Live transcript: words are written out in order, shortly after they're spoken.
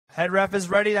Head ref is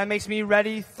ready. That makes me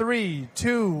ready. 3,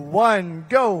 2, 1,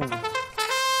 go.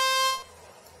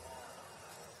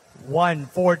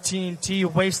 114T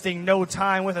wasting no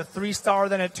time with a 3-star,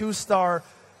 then a 2-star.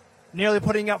 Nearly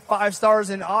putting up 5 stars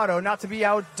in auto. Not to be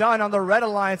outdone on the red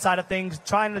alliance side of things.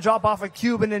 Trying to drop off a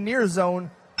cube in the near zone.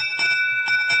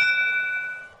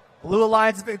 Blue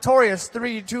alliance is victorious.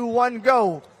 3, 2, 1,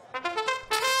 go.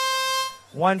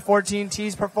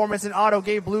 114T's performance in auto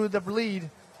gave blue the lead.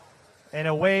 And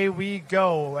away we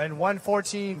go. And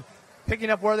 114 picking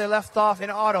up where they left off in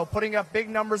auto, putting up big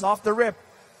numbers off the rip.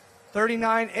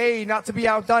 39A, not to be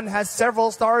outdone, has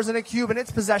several stars in a cube in its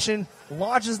possession,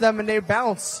 launches them and they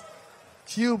bounce.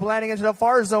 Cube landing into the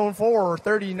far zone for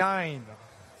 39.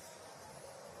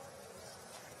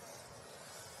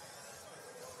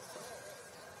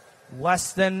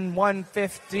 Less than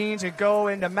 1:15 to go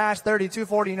into match.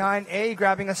 32-49.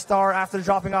 Grabbing a star after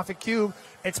dropping off a cube.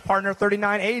 Its partner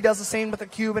 39A does the same with a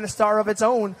cube and a star of its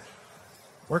own.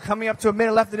 We're coming up to a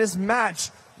minute left in this match.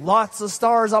 Lots of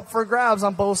stars up for grabs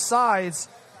on both sides.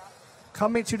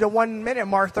 Coming to the 1 minute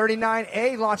mark.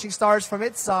 39A launching stars from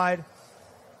its side.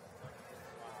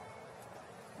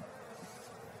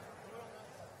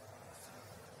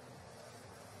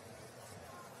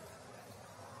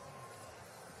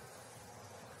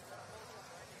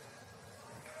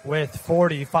 With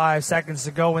 45 seconds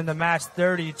to go in the match,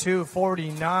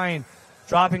 32-49,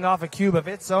 dropping off a cube of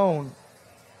its own.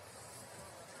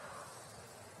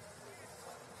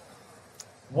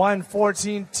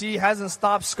 114T hasn't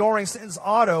stopped scoring since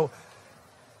auto.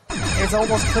 It's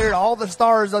almost cleared all the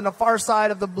stars on the far side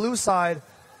of the blue side.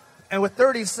 And with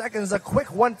 30 seconds, a quick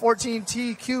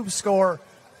 114T cube score.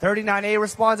 39A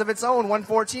responds of its own.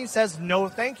 114 says, no,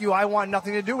 thank you. I want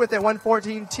nothing to do with it.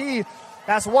 114T.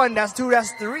 That's 1, that's 2,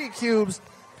 that's 3 cubes.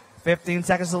 15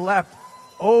 seconds left.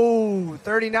 Oh,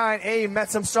 39A met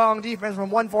some strong defense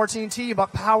from 114T,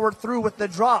 but powered through with the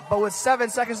drop. But with 7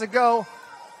 seconds to go,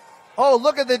 oh,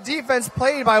 look at the defense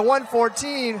played by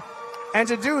 114. And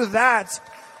to do that,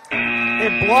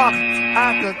 it blocked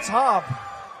at the top.